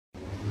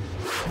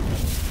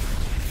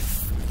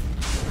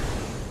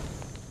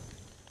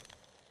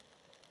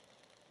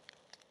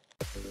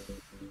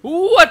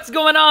What's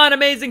going on,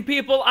 amazing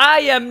people?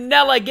 I am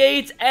Nella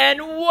Gates, and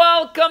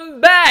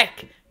welcome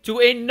back to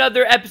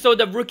another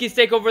episode of Rookies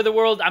Take Over the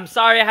World. I'm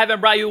sorry I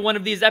haven't brought you one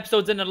of these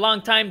episodes in a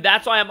long time.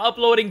 That's why I'm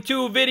uploading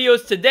 2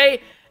 videos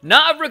today.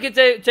 Not of Rookie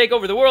Take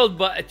Over the World,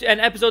 but an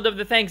episode of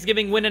the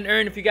Thanksgiving Win and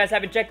Earn. If you guys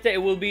haven't checked it,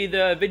 it will be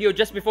the video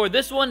just before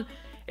this one.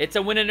 It's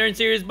a Win and Earn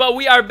series, but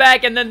we are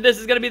back, and then this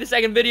is going to be the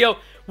second video.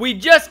 We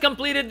just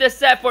completed the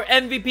set for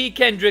MVP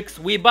Kendricks.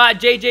 We bought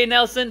JJ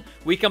Nelson.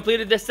 We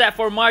completed the set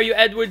for Mario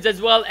Edwards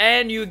as well,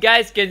 and you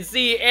guys can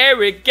see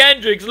Eric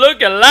Kendricks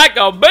looking like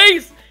a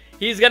beast.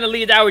 He's going to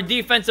lead our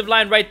defensive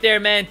line right there,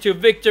 man, to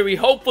victory,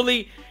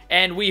 hopefully.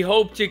 And we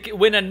hope to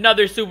win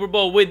another Super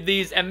Bowl with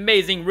these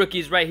amazing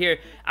rookies right here.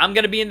 I'm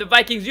going to be in the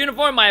Vikings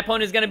uniform. My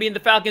opponent is going to be in the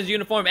Falcons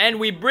uniform. And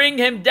we bring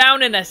him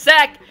down in a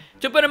sack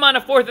to put him on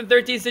a 4th and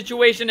 13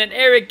 situation. And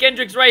Eric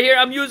Kendricks right here.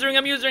 I'm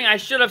using. I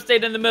should have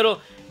stayed in the middle.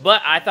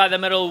 But I thought the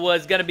middle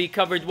was going to be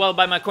covered well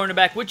by my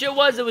cornerback, which it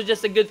was. It was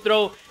just a good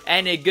throw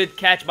and a good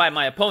catch by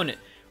my opponent.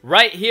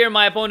 Right here,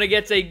 my opponent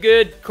gets a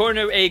good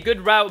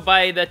route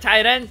by the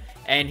tight end.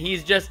 And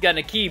he's just going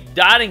to keep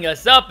dotting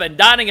us up and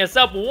dotting us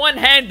up.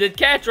 One-handed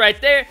catch right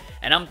there.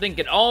 And I'm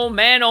thinking, oh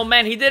man,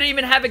 he didn't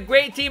even have a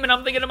great team. And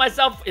I'm thinking to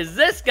myself, is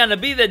this going to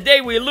be the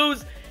day we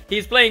lose?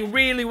 He's playing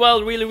really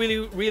well,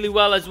 really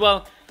well as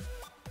well.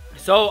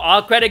 So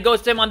all credit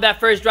goes to him on that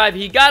first drive.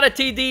 He got a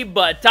TD,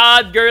 but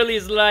Todd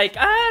Gurley's like,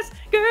 us,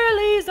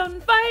 Gurley's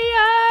on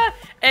fire.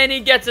 And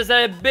he gets us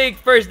a big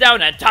first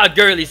down. And Todd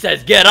Gurley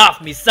says, get off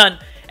me, son.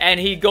 And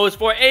he goes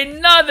for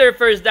another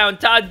first down.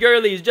 Todd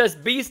Gurley is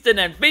just beasting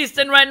and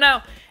feasting right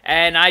now.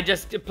 And I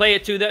just play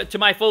it to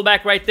my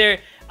fullback right there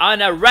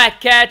on a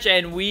rack catch.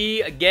 And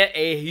we get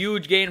a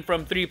huge gain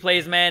from 3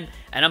 plays, man.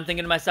 And I'm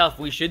thinking to myself,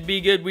 we should be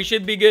good. We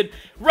should be good.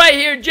 Right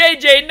here,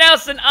 JJ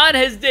Nelson on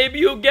his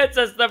debut gets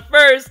us the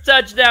first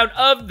touchdown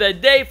of the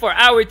day for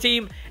our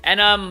team.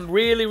 And I'm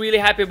really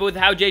happy with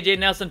how JJ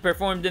Nelson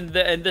performed in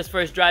this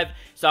first drive.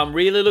 So I'm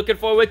really looking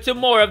forward to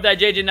more of that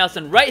JJ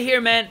Nelson. Right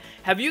here, man.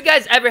 Have you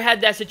guys ever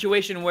had that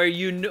situation where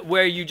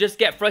you just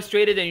get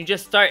frustrated and you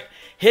just start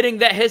hitting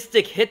that hit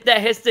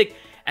stick?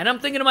 And I'm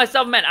thinking to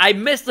myself, man, I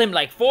missed him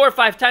like 4 or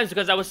 5 times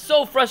because I was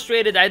so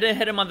frustrated I didn't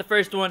hit him on the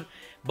first one.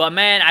 But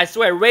man, I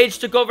swear, rage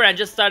took over and I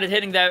just started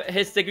hitting that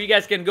hit stick. You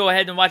guys can go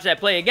ahead and watch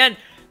that play again.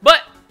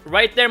 But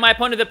right there, my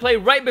opponent, the play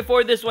right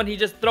before this one, he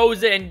just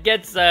throws it and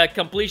gets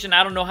completion.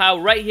 I don't know how.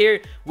 Right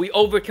here, we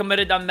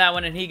overcommitted on that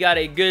one, and he got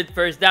a good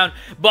first down.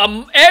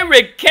 But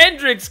Eric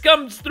Kendricks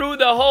comes through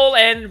the hole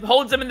and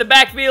holds him in the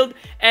backfield.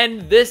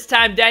 And this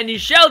time, Danny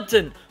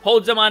Shelton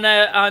holds him on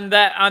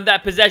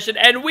that possession,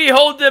 and we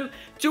hold him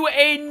to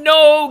a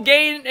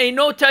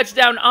no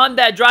touchdown on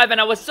that drive. And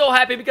I was so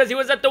happy because he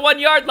was at the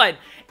 1-yard line.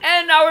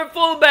 And our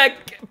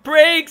fullback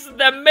breaks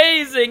the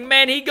amazing,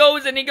 man. He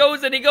goes and he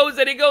goes and he goes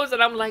and he goes.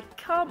 And I'm like,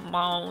 come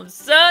on,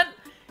 son.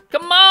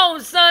 Come on,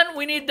 son.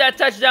 We need that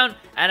touchdown.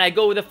 And I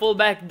go with a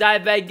fullback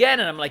dive again.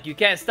 And I'm like, you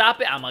can't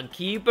stop it. I'm going to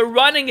keep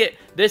running it.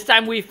 This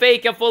time we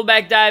fake a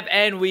fullback dive.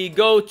 And we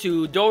go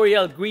to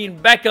Dorial Green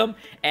Beckham.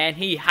 And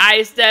he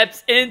high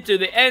steps into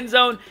the end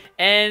zone.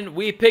 And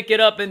we pick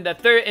it up in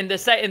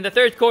the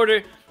third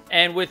quarter.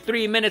 And with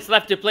 3 minutes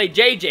left to play,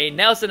 JJ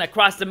Nelson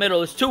across the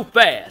middle is too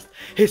fast.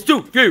 He's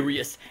too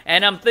furious.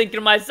 And I'm thinking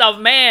to myself,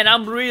 man,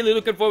 I'm really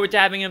looking forward to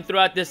having him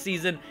throughout this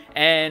season.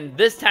 And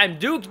this time,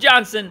 Duke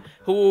Johnson,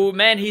 who,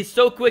 man, he's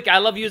so quick. I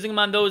love using him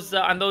on those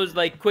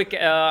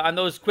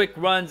quick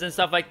runs and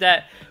stuff like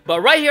that.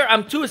 But right here,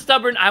 I'm too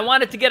stubborn. I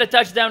wanted to get a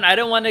touchdown. I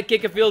don't want to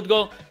kick a field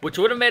goal, which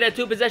would have made a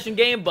 2-possession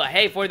game. But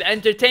hey, for the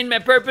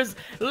entertainment purpose,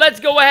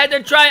 let's go ahead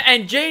and try.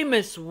 And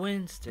Jameis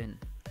Winston.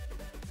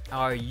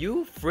 Are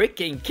you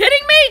freaking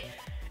kidding me?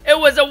 It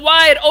was a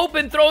wide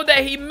open throw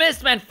that he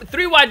missed, man.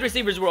 3 wide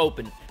receivers were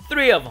open.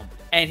 3 of them.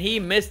 And he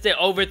missed it,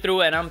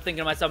 overthrew it. And I'm thinking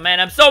to myself, man,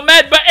 I'm so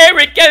mad. But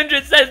Eric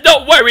Kendricks says,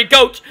 don't worry,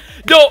 coach.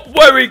 Don't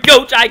worry,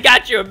 coach. I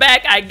got your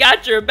back. I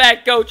got your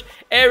back, coach.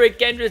 Eric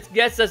Kendricks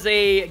gets us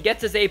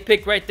a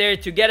pick right there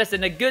to get us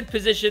in a good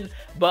position,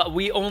 but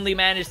we only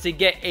managed to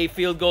get a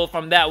field goal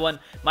from that one.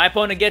 My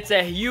opponent gets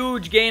a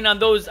huge gain on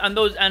his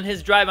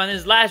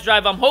last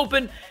drive. I'm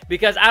hoping,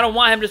 because I don't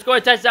want him to score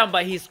a touchdown,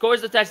 but he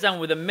scores the touchdown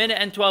with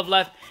 1:12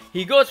 left.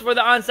 He goes for the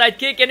onside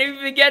kick, and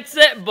if he gets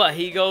it, but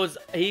he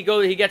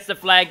gets the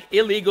flag,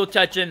 illegal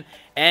touching,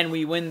 and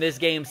we win this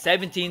game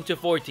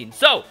 17-14.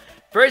 So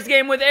first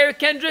game with Eric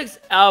Kendricks,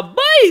 a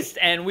beast,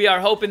 and we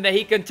are hoping that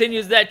he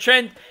continues that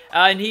trend,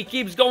 and he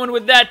keeps going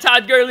with that.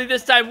 Todd Gurley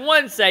this time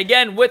once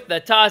again with the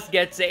toss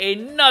gets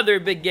another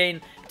big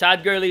gain.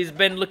 Todd Gurley's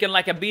been looking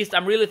like a beast.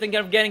 I'm really thinking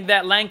of getting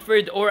that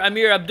Langford or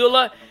Amir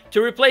Abdullah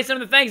to replace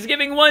some of the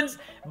Thanksgiving ones.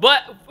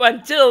 But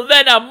until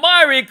then,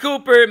 Amari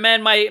Cooper,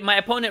 man, my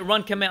opponent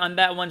run commit on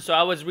that one, so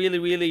I was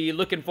really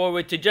looking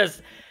forward to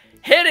just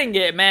hitting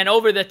it, man,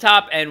 over the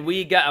top, and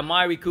we got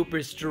Amari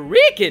Cooper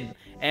streaking.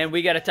 And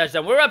we got a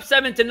touchdown. We're up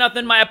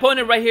 7-0. My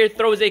opponent right here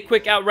throws a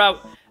quick out route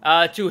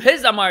to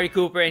his Amari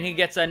Cooper, and he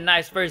gets a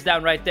nice first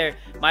down right there.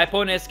 My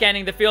opponent is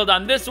scanning the field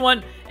on this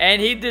one, and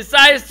he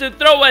decides to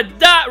throw a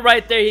dot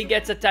right there. He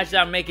gets a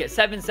touchdown, make it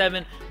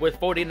 7-7 with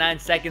 49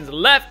 seconds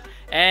left.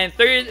 And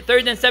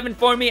third and 7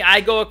 for me.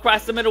 I go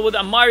across the middle with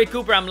Amari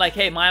Cooper. I'm like,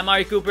 hey, my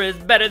Amari Cooper is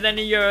better than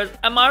yours.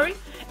 Amari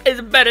is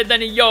better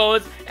than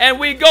yours. And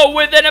we go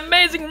with an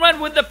amazing run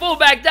with the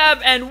fullback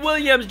dive. And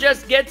Williams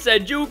just gets a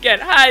juke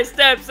and high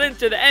steps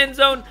into the end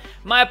zone.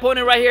 My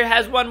opponent right here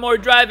has one more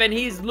drive, and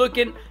he's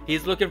looking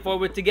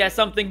forward to get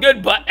something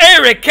good. But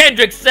Eric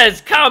Kendricks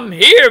says, come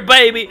here,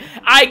 baby.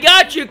 I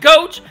got you,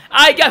 coach.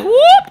 I got,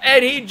 whoop,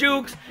 and he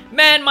jukes.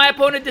 Man, my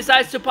opponent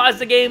decides to pause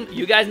the game.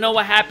 You guys know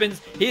what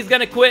happens. He's going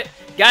to quit.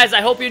 Guys,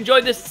 I hope you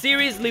enjoyed this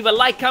series. Leave a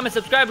like, comment,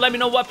 subscribe. Let me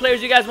know what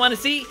players you guys want to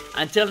see.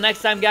 Until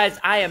next time, guys,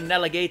 I am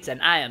Nella Gates,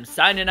 and I am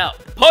signing out.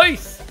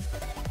 Peace!